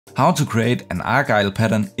How to create an Argyle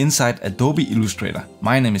pattern inside Adobe Illustrator.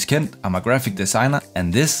 My name is Kent, I'm a graphic designer,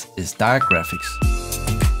 and this is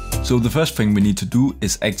DiaGraphics. So the first thing we need to do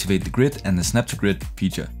is activate the grid and the snap to grid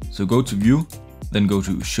feature. So go to view, then go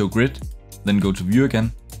to show grid, then go to view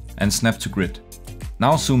again and snap to grid.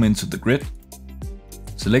 Now zoom into the grid,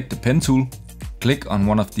 select the pen tool, click on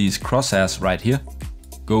one of these crosshairs right here,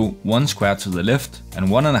 go 1 square to the left and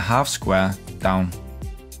 1.5 square down.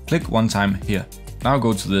 Click one time here. Now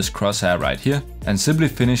go to this crosshair right here and simply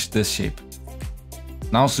finish this shape.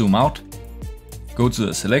 Now zoom out, go to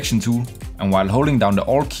the selection tool, and while holding down the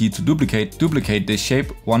Alt key to duplicate this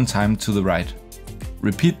shape 1 time to the right.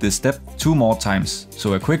 Repeat this step 2 more times.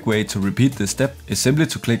 So a quick way to repeat this step is simply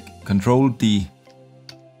to click Ctrl D.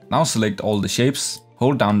 Now select all the shapes,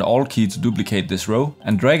 hold down the Alt key to duplicate this row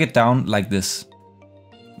and drag it down like this.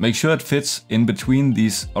 Make sure it fits in between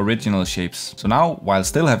these original shapes. So now, while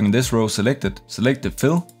still having this row selected, select the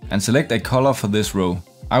fill and select a color for this row.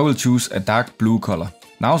 I will choose a dark blue color.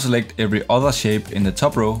 Now select every other shape in the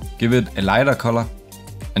top row, give it a lighter color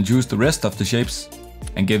and choose the rest of the shapes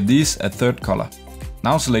and give these a 3rd color.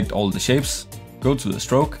 Now select all the shapes, go to the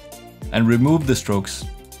stroke and remove the strokes.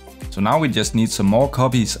 So now we just need some more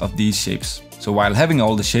copies of these shapes. So while having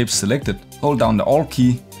all the shapes selected, hold down the Alt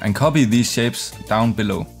key and copy these shapes down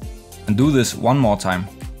below. And do this 1 more time.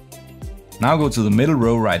 Now go to the middle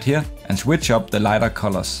row right here and switch up the lighter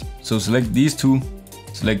colors. So select these 2,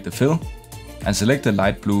 select the fill and select the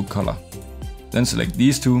light blue color. Then select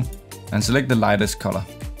these 2 and select the lightest color.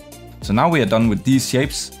 So now we are done with these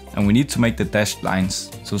shapes and we need to make the dashed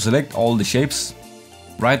lines. So select all the shapes,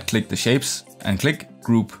 right click the shapes and click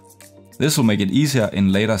group. This will make it easier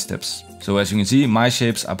in later steps. So as you can see, my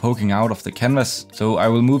shapes are poking out of the canvas, so I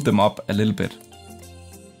will move them up a little bit.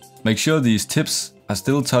 Make sure these tips are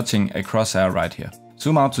still touching a crosshair right here.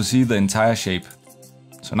 Zoom out to see the entire shape.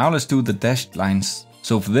 So now let's do the dashed lines.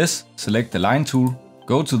 So for this, select the line tool,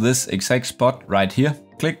 go to this exact spot right here,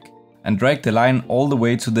 click and drag the line all the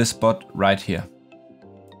way to this spot right here.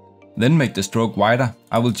 Then make the stroke wider.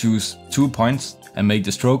 I will choose 2 points and make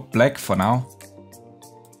the stroke black for now,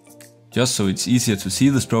 just so it's easier to see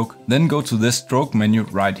the stroke. Then go to this stroke menu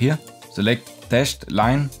right here, select dashed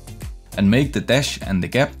line and make the dash and the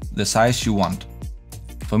gap the size you want.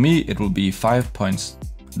 For me it will be 5 points.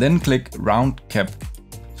 Then click round cap.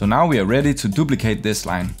 So now we are ready to duplicate this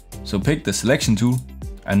line. So pick the selection tool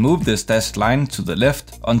and move this dashed line to the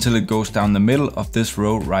left until it goes down the middle of this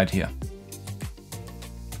row right here.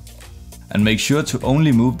 And make sure to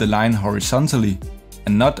only move the line horizontally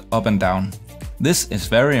and not up and down. This is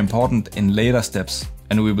very important in later steps,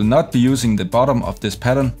 and we will not be using the bottom of this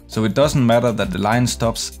pattern, so it doesn't matter that the line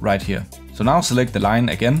stops right here. So now select the line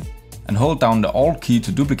again and hold down the Alt key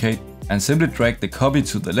to duplicate and simply drag the copy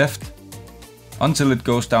to the left until it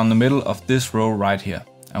goes down the middle of this row right here.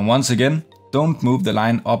 And once again, don't move the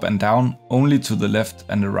line up and down, only to the left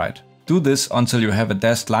and the right. Do this until you have a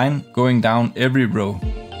dashed line going down every row.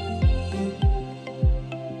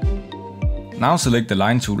 Now select the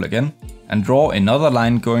line tool again and draw another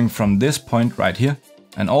line going from this point right here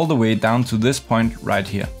and all the way down to this point right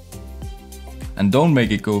here. And don't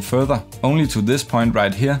make it go further, only to this point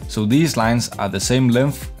right here, so these lines are the same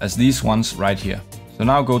length as these ones right here. So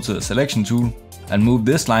now go to the selection tool and move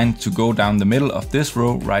this line to go down the middle of this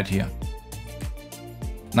row right here.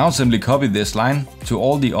 Now simply copy this line to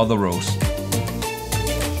all the other rows.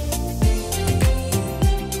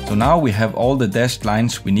 So now we have all the dashed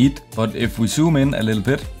lines we need, but if we zoom in a little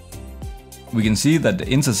bit, we can see that the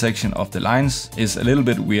intersection of the lines is a little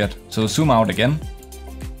bit weird. So zoom out again,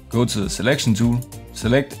 go to the selection tool,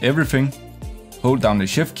 select everything, hold down the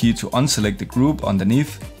shift key to unselect the group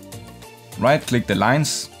underneath, right click the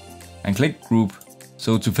lines and click group.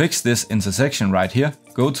 So to fix this intersection right here,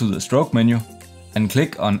 go to the stroke menu and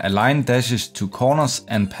click on align dashes to corners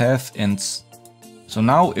and path ends. So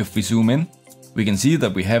now if we zoom in, we can see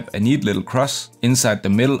that we have a neat little cross inside the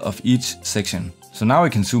middle of each section. So now we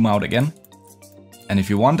can zoom out again. And if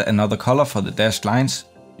you want another color for the dashed lines,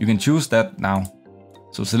 you can choose that now.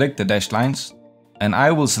 So select the dashed lines and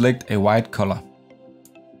I will select a white color.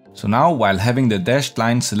 So now while having the dashed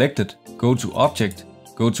line selected, go to Object,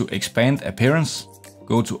 go to Expand Appearance,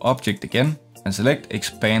 go to Object again and select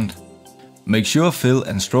Expand. Make sure Fill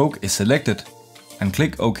and Stroke is selected and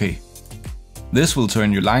click OK. This will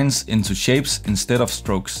turn your lines into shapes instead of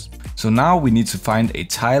strokes. So now we need to find a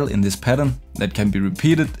tile in this pattern that can be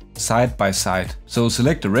repeated side by side. So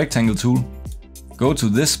select the rectangle tool, go to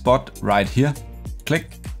this spot right here,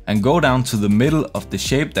 click and go down to the middle of the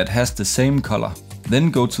shape that has the same color.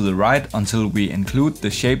 Then go to the right until we include the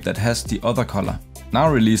shape that has the other color. Now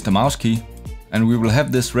release the mouse key and we will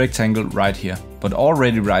have this rectangle right here. But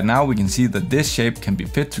already right now we can see that this shape can be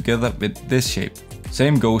fit together with this shape.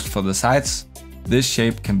 Same goes for the sides. This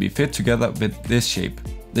shape can be fit together with this shape.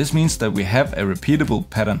 This means that we have a repeatable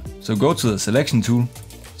pattern. So go to the selection tool,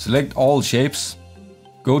 select all shapes,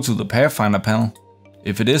 go to the Pairfinder panel.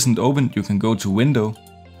 If it isn't opened, you can go to Window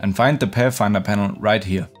and find the Pairfinder panel right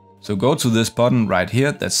here. So go to this button right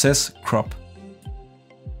here that says Crop.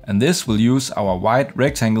 And this will use our white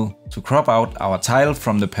rectangle to crop out our tile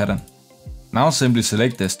from the pattern. Now simply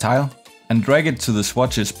select this tile and drag it to the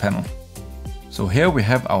swatches panel. So here we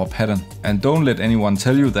have our pattern, and don't let anyone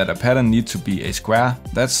tell you that a pattern needs to be a square.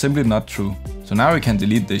 That's simply not true. So now we can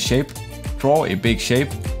delete this shape, draw a big shape,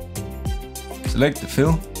 select the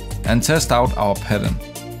fill and test out our pattern.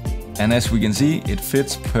 And as we can see, it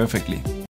fits perfectly.